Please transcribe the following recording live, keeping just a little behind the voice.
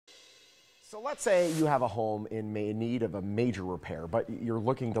So let's say you have a home in need of a major repair, but you're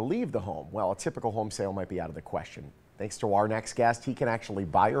looking to leave the home. Well, a typical home sale might be out of the question. Thanks to our next guest, he can actually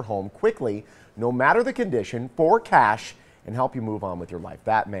buy your home quickly, no matter the condition, for cash, and help you move on with your life.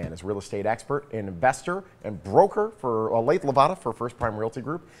 That man is real estate expert, and investor, and broker for Lathe Lavada for First Prime Realty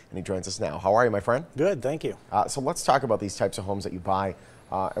Group, and he joins us now. How are you, my friend? Good, thank you. So let's talk about these types of homes that you buy.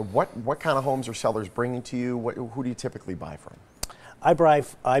 What kind of homes are sellers bringing to you? Who do you typically buy from?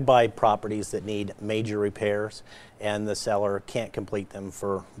 I buy properties that need major repairs and the seller can't complete them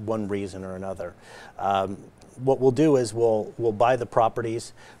for one reason or another. What we'll do is we'll buy the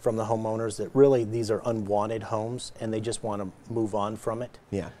properties from the homeowners that really, these are unwanted homes and they just want to move on from it.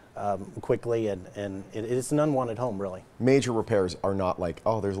 Yeah. Quickly, and it's an unwanted home, really. Major repairs are not like,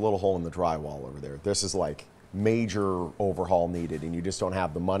 oh, there's a little hole in the drywall over there. This is like major overhaul needed, and you just don't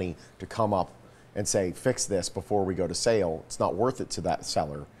have the money to come up and say, fix this before we go to sale. It's not worth it to that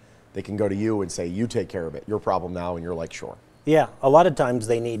seller. They can go to you and say, you take care of it. Your problem now, and you're like, sure. Yeah, a lot of times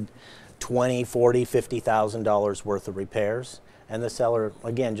they need $20,000, $40,000, $50,000 worth of repairs, and the seller,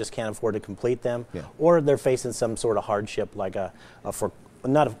 again, just can't afford to complete them, yeah. Or they're facing some sort of hardship like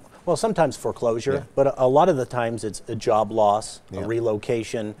well, sometimes foreclosure, yeah. But a lot of the times it's a job loss, yeah. A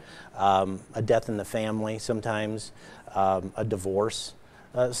relocation, a death in the family, sometimes a divorce.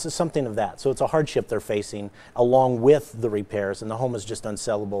 So something of that. So it's a hardship they're facing along with the repairs, and the home is just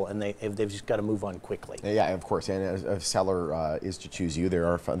unsellable, and they've just got to move on quickly. Yeah, of course. And a seller is to choose you.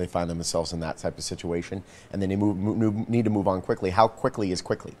 They find themselves in that type of situation, and then they need to move on quickly. How quickly is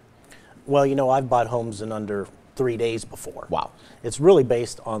quickly? Well, you know, I've bought homes in under 3 days before. Wow. It's really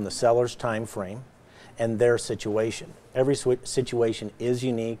based on the seller's time frame and their situation. Every situation is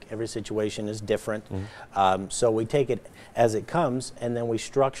unique. Every situation is different. Mm-hmm. So we take it as it comes, and then we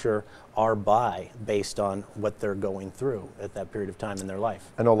structure our buy based on what they're going through at that period of time in their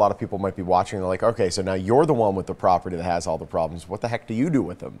life. I know a lot of people might be watching. They're like, okay, so now you're the one with the property that has all the problems. What the heck do you do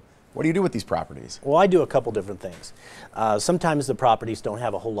with them? What do you do with these properties? Well, I do a couple different things. Sometimes the properties don't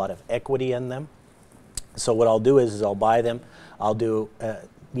have a whole lot of equity in them. So what I'll do is I'll buy them. I'll do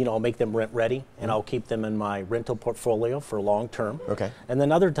I'll make them rent ready, and I'll keep them in my rental portfolio for long term. Okay. And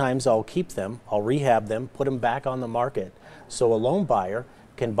then other times I'll keep them, I'll rehab them, put them back on the market so a loan buyer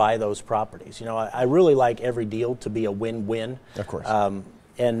can buy those properties. You know, I really like every deal to be a win-win. Of course.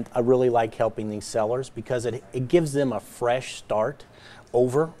 And I really like helping these sellers because it gives them a fresh start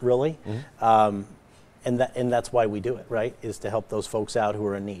over, really. Mm-hmm. And that's why we do it, right, is to help those folks out who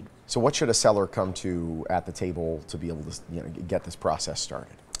are in need. So what should a seller come to at the table to be able to get this process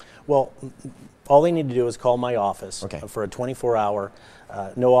started? Well, all they need to do is call my office, okay, for a 24-hour,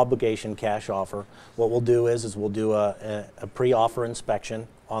 no obligation cash offer. What we'll do is we'll do a pre-offer inspection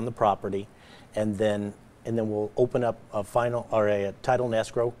on the property, and then we'll open up a title and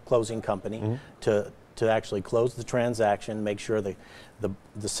escrow closing company, mm-hmm, to actually close the transaction, make sure the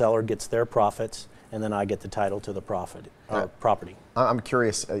seller gets their profits, and then I get the title to the property. I'm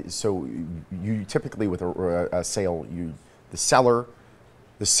curious. So you typically with a sale,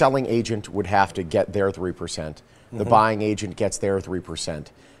 the selling agent would have to get their 3%. The mm-hmm. buying agent gets their 3%.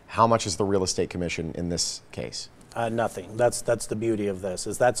 How much is the real estate commission in this case? Nothing. That's the beauty of this,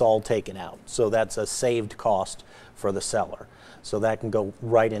 is that's all taken out. So that's a saved cost for the seller. So that can go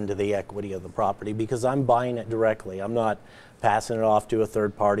right into the equity of the property because I'm buying it directly. I'm not passing it off to a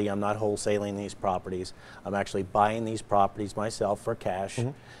third party. I'm not wholesaling these properties. I'm actually buying these properties myself for cash, mm-hmm,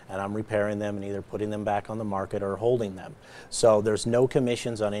 and I'm repairing them and either putting them back on the market or holding them. So there's no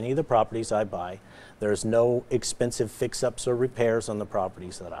commissions on any of the properties I buy. There's no expensive fix-ups or repairs on the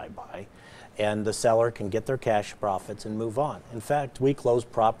properties that I buy. And the seller can get their cash profits and move on. In fact, we close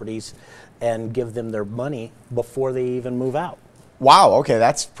properties and give them their money before they even move out. Wow. Okay,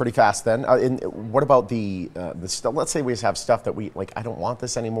 that's pretty fast then. And what about the stuff? Let's say we just have stuff that I don't want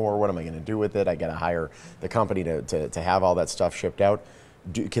this anymore. What am I going to do with it? I got to hire the company to have all that stuff shipped out.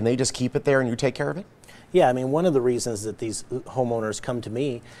 Can they just keep it there and you take care of it? Yeah, I mean, one of the reasons that these homeowners come to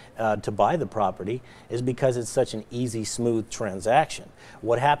me to buy the property is because it's such an easy, smooth transaction.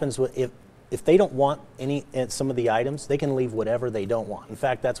 What happens if they don't want some of the items, they can leave whatever they don't want. In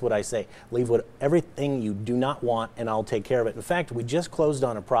fact, that's what I say. Leave everything you do not want, and I'll take care of it. In fact, we just closed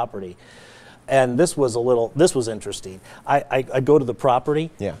on a property, and this was interesting. I go to the property,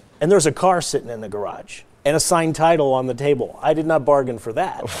 yeah, and there's a car sitting in the garage and a signed title on the table. I did not bargain for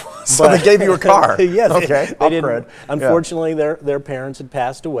that. So they gave you a car? Yeah, okay. They didn't. Unfortunately, yeah, their parents had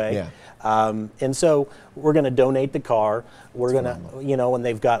passed away. Yeah. And so we're going to donate the car. We're going to, and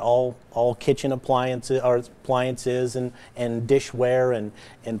they've got all kitchen appliances and dishware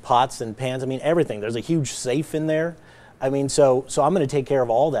and pots and pans. I mean, everything. There's a huge safe in there. I mean, so I'm going to take care of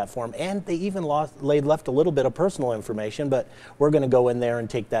all that for them. And they even left a little bit of personal information, but we're going to go in there and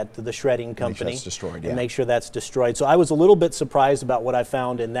take that to the shredding company. Make sure that's destroyed, and make sure that's destroyed. So I was a little bit surprised about what I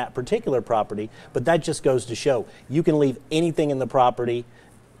found in that particular property, but that just goes to show you can leave anything in the property.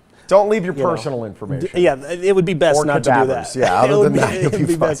 Don't leave your personal information. Yeah, it would be best not to do that. Yeah, other than that, it would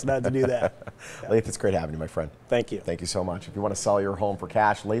be best not to do that. Yeah. Lathe, it's great having you, my friend. Thank you. Thank you so much. If you want to sell your home for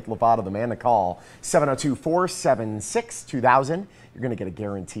cash, Lathe Lavada, the man to call, 702-476-2000. You're going to get a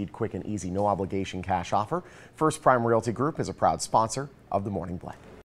guaranteed, quick and easy, no obligation cash offer. First Prime Realty Group is a proud sponsor of the Morning Blend.